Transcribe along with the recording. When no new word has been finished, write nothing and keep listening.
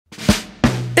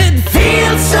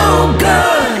feels so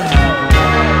good.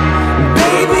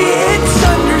 Baby, it's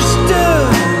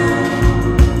understood.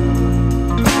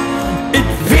 It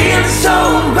feels so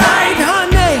right,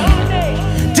 honey,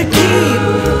 to keep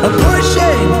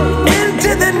pushing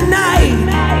into the night.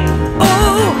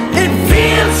 Oh, it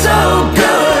feels so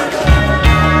good.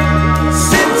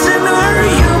 Sensing our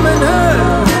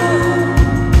humanhood.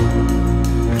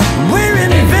 We're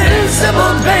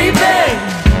invincible, baby.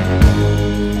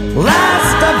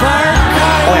 Last of our kind.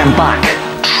 I am back.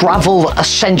 Travel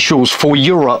Essentials for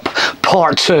Europe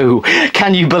Part 2.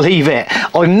 Can you believe it?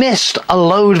 I missed a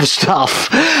load of stuff,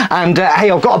 and hey,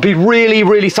 I've got to be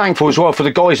really thankful as well for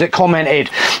the guys that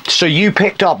commented. So you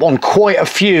picked up on quite a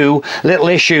few little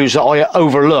issues that I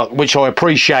overlooked, which I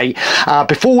appreciate.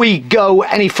 Before we go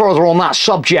any further on that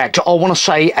subject, I want to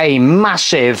say a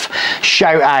massive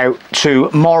shout out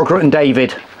to Margaret and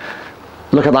David.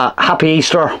 Look at that. Happy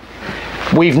Easter.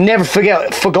 We've never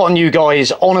forgotten you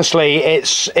guys. Honestly,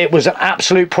 it was an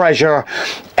absolute pleasure.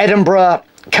 Edinburgh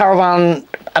Caravan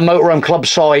and Motorhome Club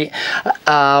site.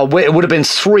 It would have been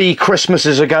 3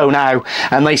 Christmases ago now,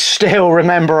 and they still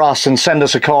remember us and send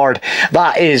us a card.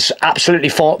 That is absolutely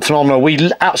phenomenal. We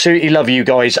absolutely love you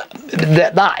guys.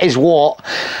 That is what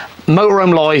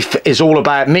motorhome life is all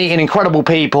about, meeting incredible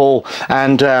people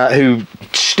and who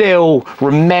still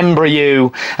remember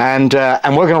you, and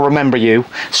we're going to remember you.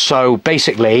 So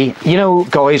basically, you know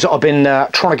guys, I've been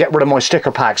trying to get rid of my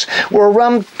sticker packs. We're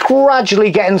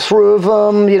gradually getting through of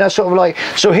them, you know, sort of like,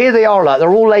 so here they are, like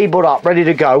they're all labelled up, ready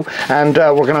to go, and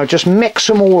we're going to just mix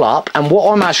them all up. And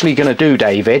what I'm actually going to do,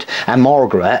 David and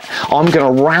Margaret, I'm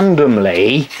going to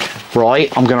randomly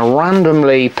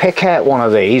pick out one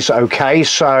of these. Okay,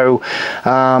 so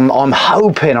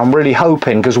I'm really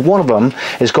hoping, because one of them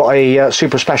has got a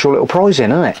super special little prize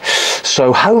in, isn't it?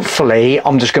 So hopefully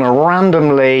I'm just going to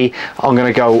randomly, I'm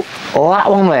going to go that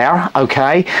one there.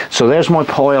 Okay, so there's my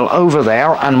pile over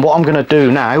there, and what I'm going to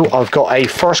do now, I've got a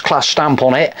first class stamp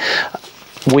on it.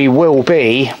 We will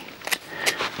be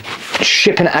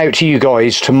shipping it out to you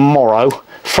guys tomorrow,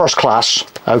 first class.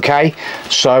 Okay,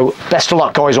 so best of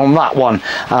luck guys on that one,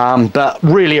 but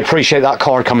really appreciate that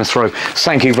card coming through.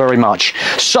 Thank you very much.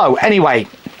 So anyway,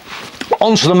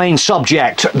 on to the main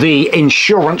subject, the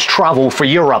insurance travel for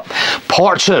Europe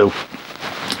Part 2.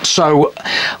 So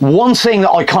one thing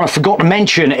that I kind of forgot to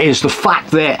mention is the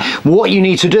fact that what you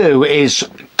need to do is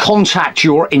contact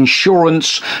your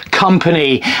insurance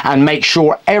company and make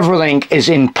sure everything is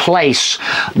in place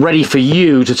ready for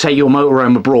you to take your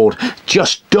motorhome abroad.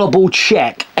 Just double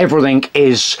check everything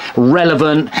is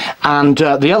relevant, and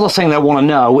the other thing they want to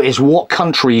know is what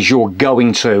countries you're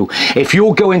going to. If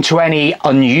you're going to any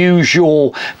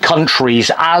unusual countries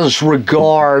as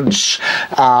regards,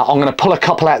 I'm going to pull a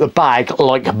couple out of the bag,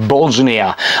 like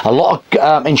Bosnia. A lot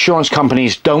of insurance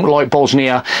companies don't like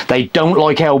Bosnia, they don't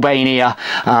like Albania.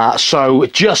 So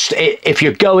just if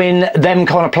you're going them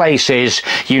kind of places,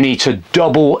 you need to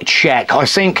double check. I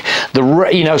think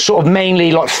sort of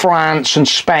mainly like France and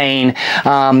Spain,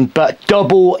 but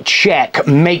double check,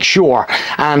 make sure,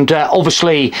 and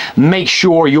obviously make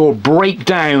sure your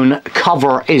breakdown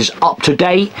cover is up to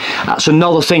date. That's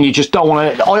another thing you just don't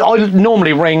want to. I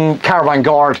normally ring Caravan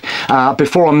Guard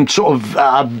before I'm sort of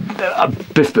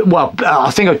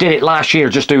I think I did it last year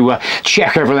just to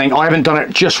check everything. I haven't done it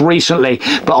just recently,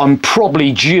 but I'm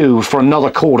probably due for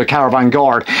another call to Caravan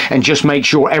Guard and just make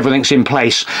sure everything's in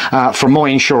place for my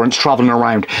insurance traveling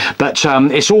around. But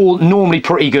it's all normally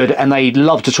pretty good, and they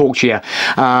love to talk to you.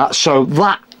 So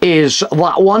that is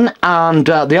that one. And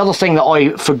the other thing that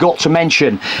I forgot to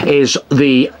mention is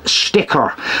the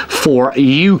sticker for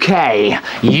UK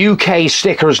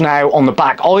stickers now on the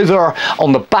back, either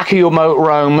on the back of your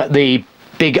motorhome, the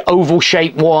big oval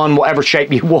shaped one, whatever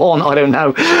shape you want, I don't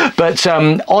know, but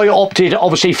I opted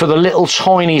obviously for the little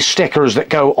tiny stickers that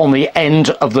go on the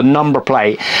end of the number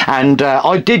plate, and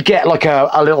I did get like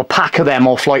a little pack of them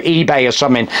off like eBay or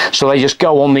something, so they just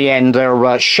go on the end.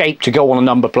 They're shaped to go on a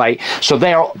number plate, so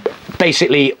they're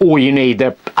basically all you need.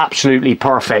 They're absolutely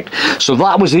perfect. So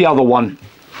that was the other one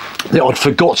that I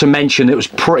forgot to mention. It was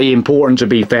pretty important, to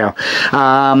be fair.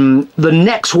 The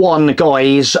next one,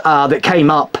 guys, that came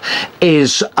up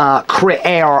is Crit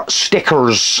Air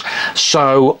stickers.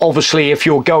 So obviously if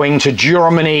you're going to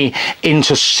Germany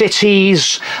into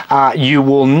cities, you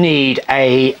will need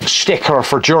a sticker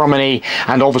for Germany,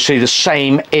 and obviously the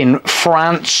same in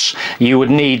France. You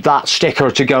would need that sticker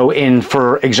to go in,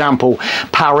 for example,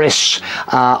 Paris.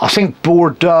 I think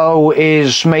Bordeaux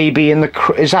is maybe in the,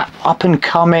 is that up and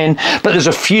coming? in, but there's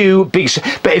a few big,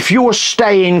 but if you're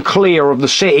staying clear of the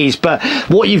cities, but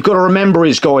what you've got to remember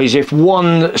is, guys, if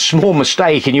one small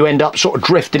mistake and you end up sort of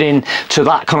drifted into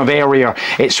that kind of area,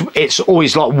 it's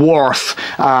always like worth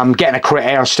getting a Crit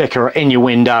Air sticker in your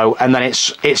window, and then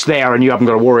it's there and you haven't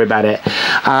got to worry about it.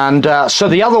 And so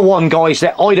the other one, guys,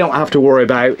 that I don't have to worry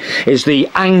about is the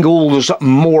Angles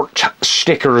Mort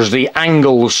stickers, the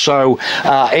Angles. So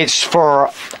it's for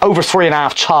over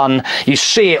 3.5 ton. You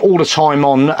see it all the time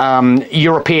on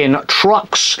European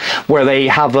trucks, where they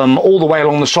have them all the way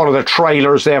along the side of their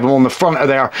trailers. They have them on the front of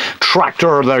their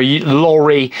tractor, their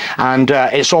lorry, and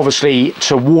it's obviously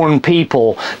to warn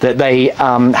people that they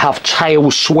have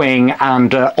tail swing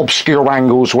and obscure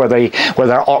angles where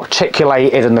they're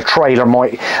articulated and the trailer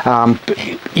might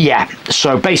yeah,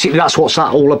 so basically that's what's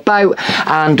that all about.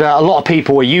 And a lot of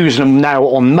people are using them now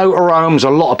on motorhomes, a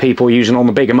lot of people are using them on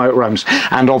the bigger motorhomes,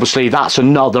 and obviously that's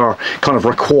another kind of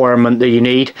requirement that you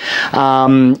need.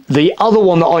 The other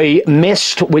one that I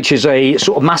missed, which is a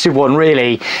sort of massive one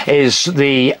really, is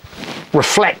the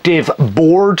reflective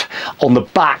board on the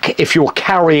back if you're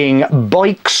carrying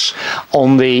bikes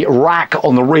on the rack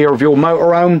on the rear of your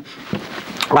motorhome.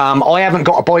 I haven't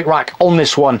got a bike rack on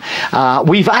this one.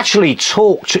 We've actually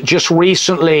talked just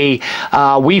recently,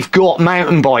 we've got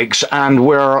mountain bikes and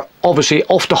we're obviously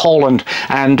off to Holland,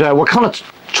 and we're kind of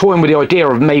toying with the idea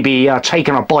of maybe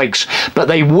taking our bikes, but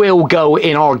they will go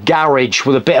in our garage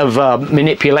with a bit of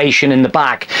manipulation in the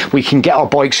back. We can get our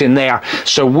bikes in there,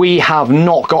 so we have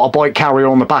not got a bike carrier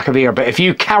on the back of here. But if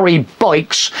you carry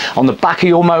bikes on the back of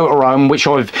your motorhome, which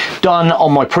I've done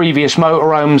on my previous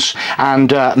motorhomes,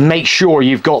 and make sure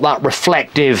you've got that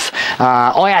reflective,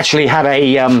 I actually had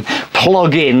a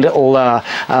plug-in little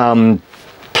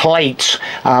plate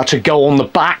to go on the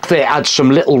back that had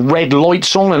some little red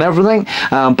lights on and everything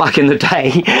back in the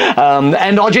day,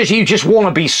 and you just want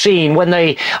to be seen when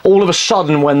they all of a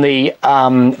sudden, when the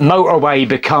motorway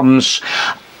becomes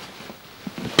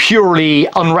purely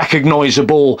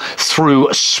unrecognizable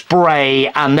through spray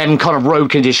and them kind of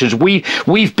road conditions.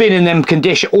 We've been in them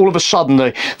conditions. All of a sudden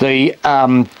the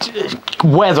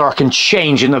weather can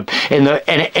change in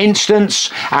an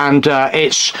instance, and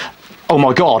it's, oh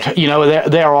my God, you know,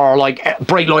 there are like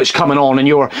brake lights coming on, and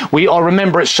I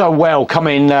remember it so well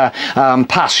coming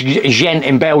past Ghent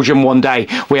in Belgium one day.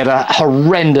 We had a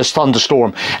horrendous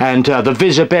thunderstorm, and the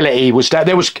visibility was there.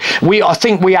 I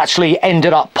think we actually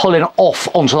ended up pulling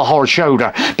off onto the hard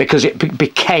shoulder because it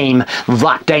became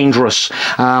that dangerous,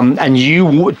 and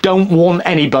you don't want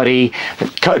anybody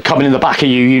coming in the back of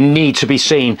you. You need to be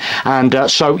seen,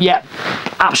 and so yeah,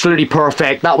 absolutely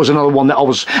perfect. That was another one that I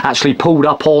was actually pulled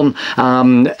up on.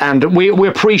 And we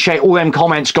appreciate all them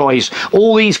comments, guys.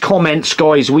 All these comments,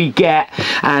 guys, we get,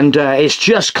 and it's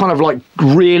just kind of like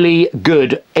really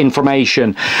good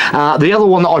information. The other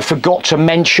one that I forgot to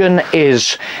mention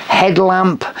is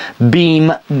headlamp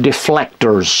beam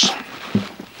deflectors.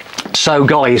 So,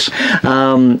 guys,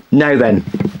 now then,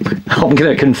 I'm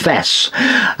going to confess.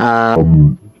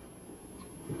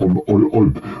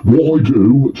 What I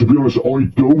do, to be honest, I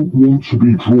don't want to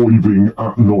be driving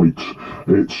at night.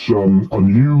 It's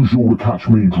unusual to catch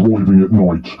me driving at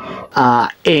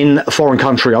night. In a foreign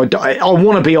country, I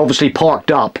want to be obviously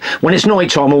parked up. When it's night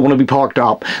time, I want to be parked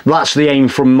up. That's the aim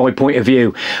from my point of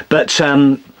view. But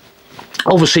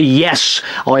obviously, yes,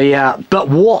 but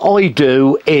what I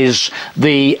do is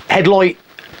the headlight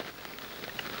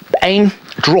aim,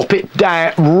 drop it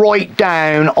down, right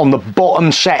down on the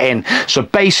bottom setting. So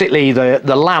basically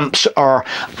the lamps are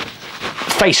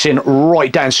facing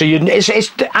right down, so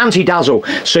it's anti-dazzle,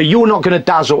 so you're not going to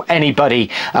dazzle anybody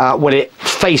with it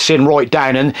facing right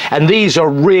down, and these are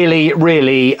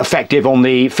really effective on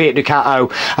the Fiat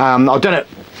Ducato. I don't know,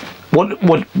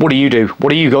 what do you do? What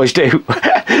do you guys do?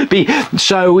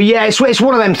 So yeah, it's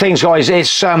one of them things, guys.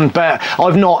 It's but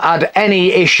I've not had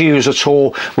any issues at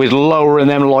all with lowering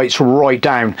them lights right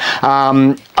down.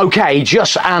 Okay,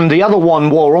 and the other one,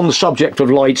 while we're on the subject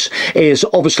of lights, is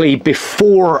obviously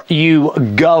before you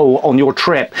go on your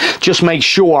trip, just make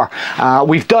sure,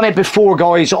 we've done it before,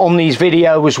 guys, on these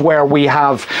videos where we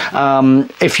have,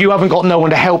 if you haven't got no one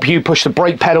to help you, push the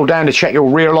brake pedal down to check your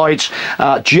rear lights,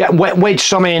 wedge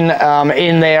some in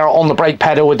there on the brake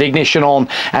pedal with the ignition on,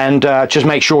 and just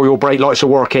make sure your brake lights are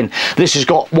working. This has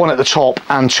got one at the top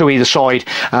and two either side,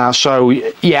 so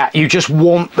yeah, you just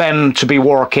want them to be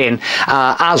working.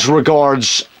 As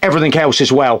regards everything else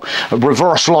as well.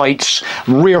 Reverse lights,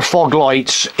 rear fog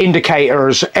lights,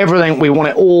 indicators, everything. We want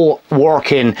it all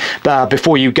working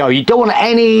before you go. You don't want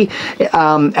any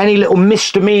little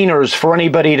misdemeanors for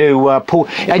anybody to pull.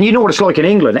 And you know what it's like in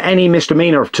England, any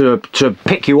misdemeanor to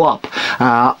pick you up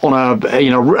on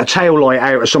a tail light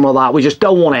out or something like that. We just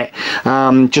don't want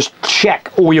it. Just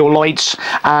check all your lights.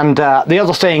 And the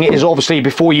other thing is, obviously,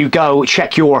 before you go,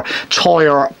 check your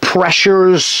tyre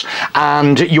pressures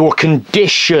and your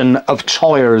condition of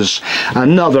tyres.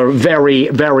 Another very,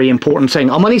 very important thing.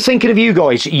 I'm only thinking of you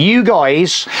guys. You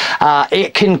guys,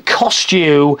 it can cost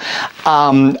you,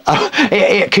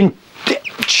 it can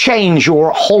change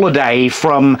your holiday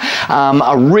from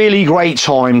a really great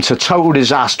time to total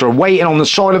disaster, waiting on the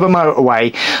side of a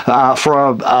motorway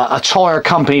for a tyre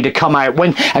company to come out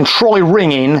and try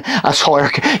ringing a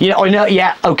tyre. I know,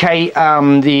 yeah, okay,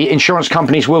 the insurance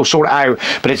companies will sort it out,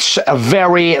 but it's a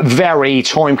very, very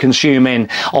time-consuming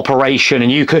operation,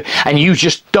 and you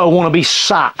just don't want to be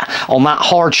sat on that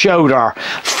hard shoulder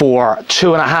for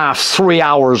 2.5, 3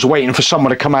 hours waiting for someone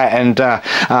to come out and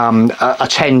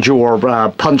attend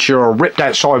your puncture or ripped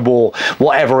out sidewall,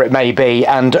 whatever it may be.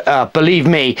 And believe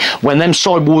me, when them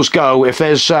sidewalls go, if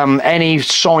there's any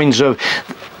signs of,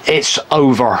 it's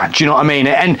over. Do you know what I mean?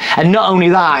 And not only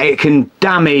that, it can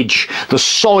damage the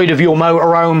side of your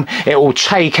motorhome. It will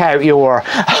take out your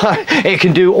it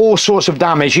can do all sorts of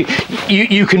damage.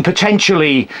 You can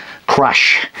potentially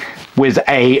crash with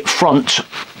a front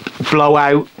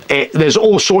blowout. There's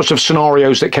all sorts of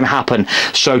scenarios that can happen.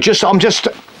 So I'm just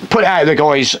put it out there,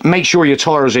 guys. Make sure your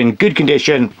tyres in good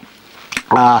condition.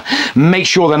 Make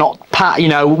sure they're not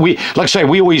like I say,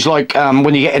 we always like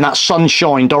when you get in that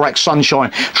sunshine, direct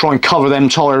sunshine, try and cover them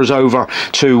tyres over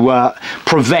to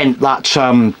prevent that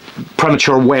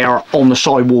premature wear on the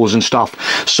sidewalls and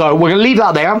stuff. So we're going to leave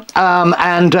that there.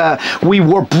 And we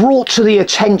were brought to the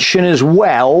attention as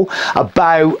well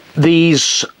about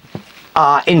these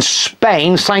in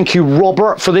Spain. Thank you,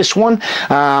 Robert, for this one.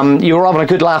 You were having a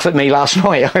good laugh at me last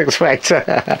night, I expect. You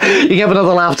can have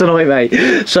another laugh tonight,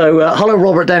 mate. So hello,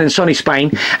 Robert, down in sunny Spain.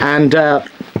 And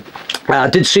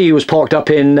did see he was parked up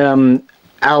in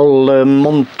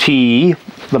Almonte.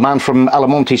 The man from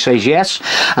Alamonte says yes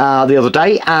the other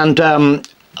day. And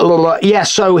yeah,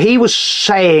 so he was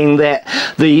saying that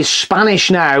the Spanish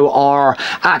now are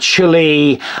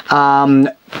actually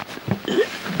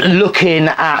looking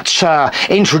at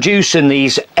introducing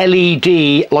these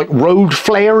LED like road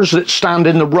flares that stand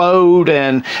in the road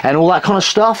and all that kind of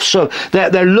stuff. So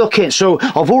they're looking. So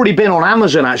I've already been on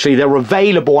Amazon, actually. They're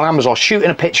available on Amazon.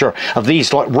 Shooting a picture of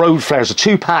these like road flares, a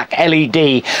 2-pack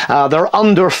LED. They're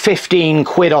under 15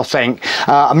 quid, I think.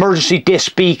 Emergency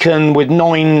disc beacon with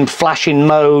 9 flashing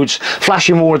modes,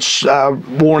 flashing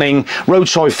warning,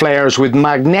 roadside flares with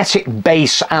magnetic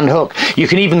base and hook. You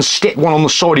can even stick one on the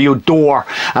side of your door.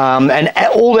 And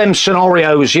all them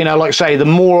scenarios, like I say, the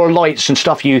more lights and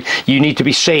stuff you need to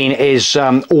be seen is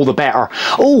all the better.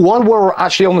 Oh, while we're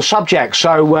actually on the subject,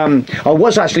 so I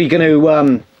was actually going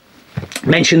to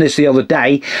mentioned this the other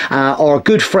day. Our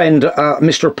good friend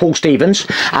Mr. Paul Stevens.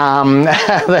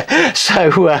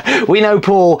 So we know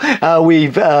Paul.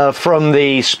 We've from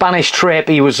the Spanish trip.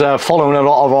 He was following a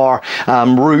lot of our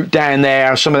route down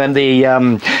there. Some of them, the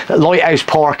Lighthouse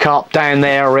Park up down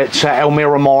there at El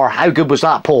Miramar. How good was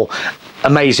that, Paul?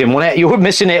 Amazing, wasn't it? You were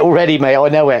missing it already, mate. I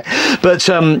know it. But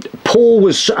Paul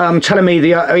was telling me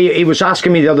he was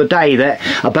asking me the other day that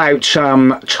about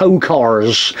tow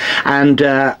cars, and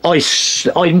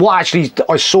what actually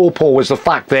I saw, Paul, was the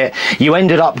fact that you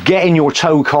ended up getting your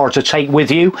tow car to take with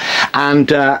you, and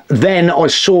then I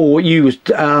saw you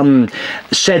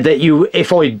said that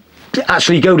if I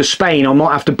actually go to Spain, I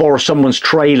might have to borrow someone's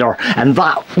trailer, and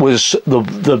that was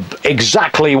the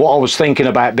exactly what I was thinking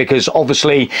about, because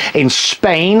obviously in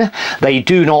Spain they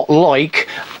do not like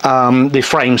the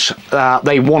frames.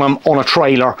 They want them on a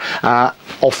trailer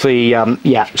off the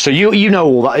yeah. So you know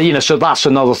all that, so that's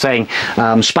another thing.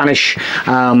 Spanish.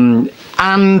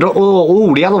 And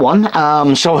the other one,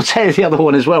 so I'll tell you the other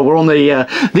one as well. We're on the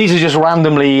these are just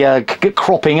randomly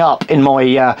cropping up in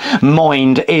my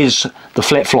mind, is the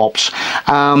flip-flops.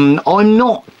 I'm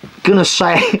not gonna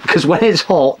say, because when it's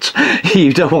hot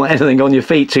you don't want anything on your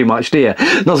feet too much, do you?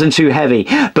 Nothing too heavy,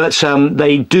 but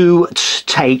they do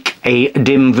take a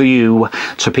dim view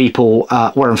to people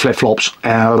wearing flip-flops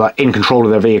in control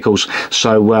of their vehicles.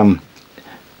 So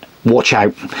watch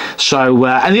out. So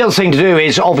and the other thing to do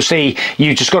is obviously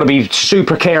you just got to be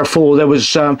super careful. There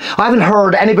was I haven't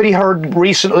heard anybody heard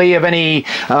recently of any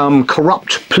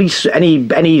corrupt police, anything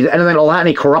like that,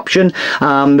 any corruption.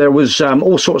 There was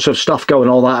all sorts of stuff going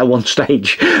on that at one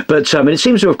stage, but it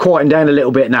seems to have quietened down a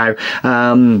little bit now.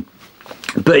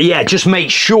 But yeah, just make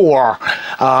sure,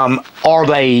 are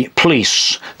they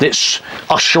police that's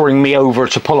ushering me over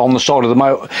to pull on the side of the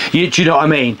motor? Do you know what I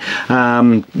mean?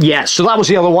 Yeah, so that was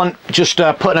the other one, just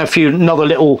putting another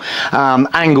little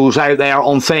angles out there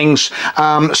on things.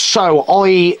 So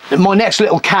my next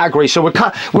little category, so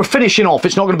we're finishing off.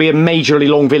 It's not going to be a majorly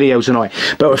long video tonight,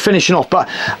 but we're finishing off. But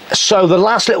so the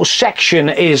last little section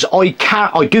is I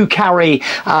do carry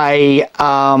a,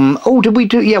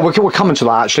 yeah, we're coming to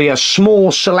that actually, a small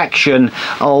selection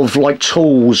of like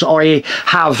tools. I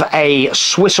have a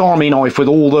Swiss Army knife with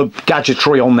all the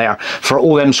gadgetry on there for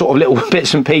all them sort of little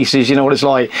bits and pieces, you know what it's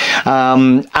like.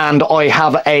 And I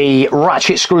have a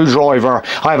ratchet screwdriver.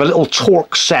 I have a little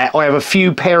torque set. I have a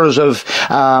few pairs of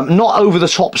not over the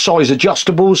top size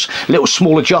adjustables, little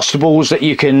small adjustables that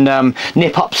you can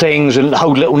nip up things and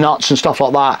hold little nuts and stuff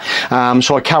like that.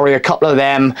 So I carry a couple of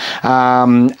them.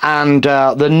 And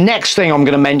the next thing I'm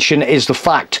going to mention is the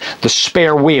fact the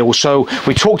spare wheel. So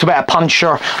we talked about a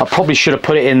puncher. I probably should have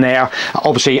put it in there.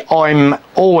 Obviously I'm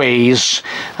always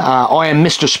I am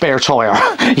Mr. Spare Tire,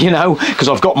 you know, because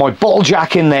I've got my bottle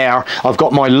jack in there. I've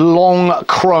got my long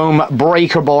chrome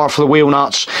breaker bar for the wheel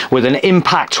nuts with an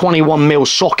impact 21mm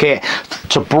socket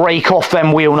to break off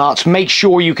them wheel nuts. Make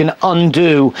sure you can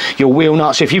undo your wheel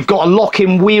nuts. If you've got a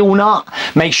lock-in wheel nut,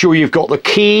 make sure you've got the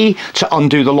key to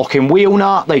undo the lock-in wheel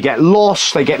nut. They get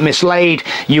lost, they get mislaid,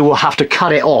 you will have to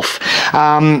cut it off.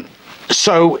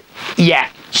 So yeah,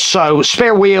 so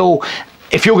spare wheel.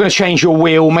 If you're going to change your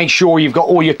wheel, make sure you've got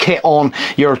all your kit on,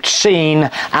 you're seen,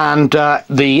 and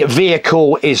the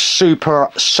vehicle is super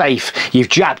safe. You've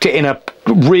jacked it in a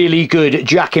really good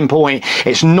jacking point.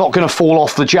 It's not going to fall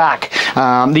off the jack.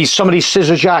 Some of these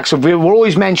scissor jacks, we're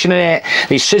always mentioning it,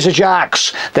 these scissor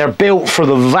jacks, they're built for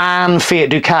the van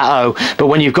Fiat Ducato, but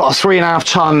when you've got a 3.5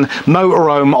 ton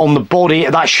motorhome on the body,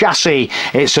 that chassis,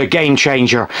 it's a game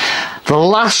changer. The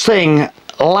last thing,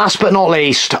 last but not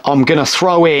least, I'm going to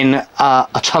throw in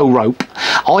a tow rope.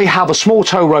 I have a small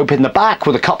tow rope in the back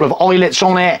with a couple of eyelets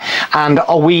on it, and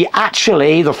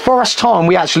the first time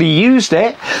we actually used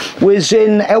it was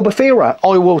in Albufeira.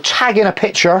 I will tag in a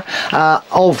picture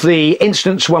of the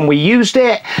instance when we used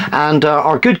it, and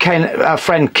our good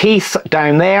friend Keith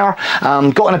down there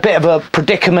got in a bit of a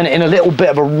predicament, in a little bit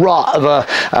of a rut of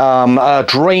a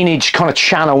drainage kind of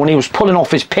channel when he was pulling off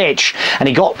his pitch, and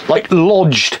he got like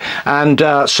lodged, and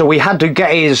so we had to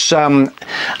get his son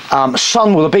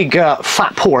with a big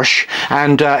fat Porsche,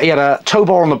 and he had a tow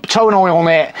bar on the tow and eye on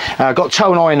it, got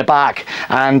tow and eye in the back,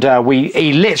 and so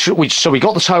we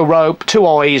got the tow rope, 2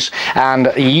 eyes,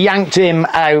 and yanked him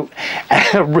out.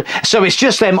 So it's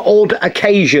just them odd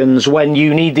occasions when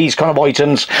you need these kind of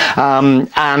items,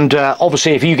 and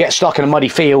obviously if you get stuck in a muddy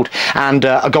field and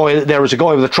there is a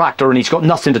guy with a tractor and he's got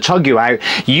nothing to tug you out,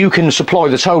 you can supply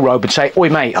the tow rope and say, "Oi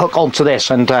mate, hook onto this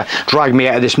and drag me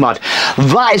out of this mud."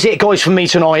 That is it guys for me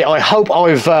tonight. I hope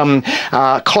I've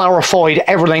clarified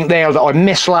everything there that I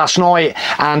missed last night,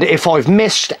 and if I've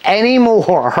missed any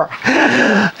more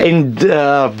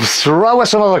throw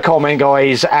us another comment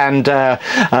guys, and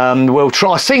we'll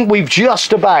try. I think we've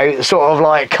just about sort of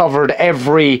like covered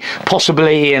every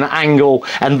possibility and angle,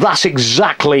 and that's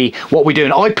exactly what we're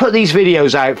doing. I put these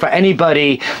videos out for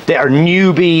anybody that are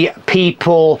newbie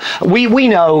people. We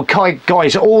know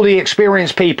guys, all the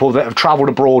experienced people that have traveled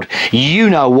abroad, you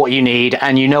know what you need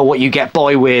and you know what you get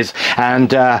by with,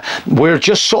 and we're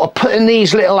just sort of putting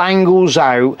these little angles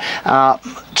out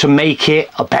to make it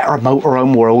a better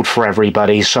motorhome world for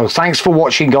everybody. So thanks for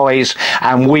watching guys,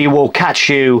 and we will catch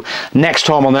you next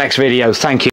time on the next video. Thank you.